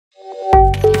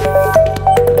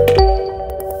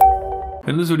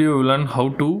In this video, we will learn how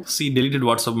to see deleted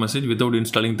WhatsApp message without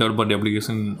installing third-party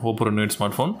application in OPPO Reno8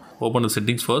 smartphone. Open the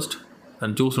settings first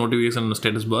and choose notification in the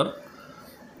status bar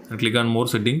and click on more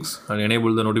settings and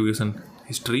enable the notification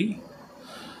history.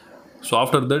 So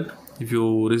after that, if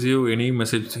you receive any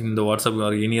message in the WhatsApp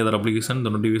or any other application, the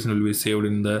notification will be saved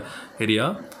in the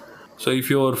area. So if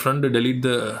your friend delete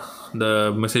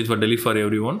the message for delete for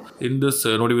everyone, in this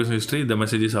notification history, the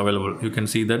message is available. You can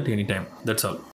see that anytime. That's all.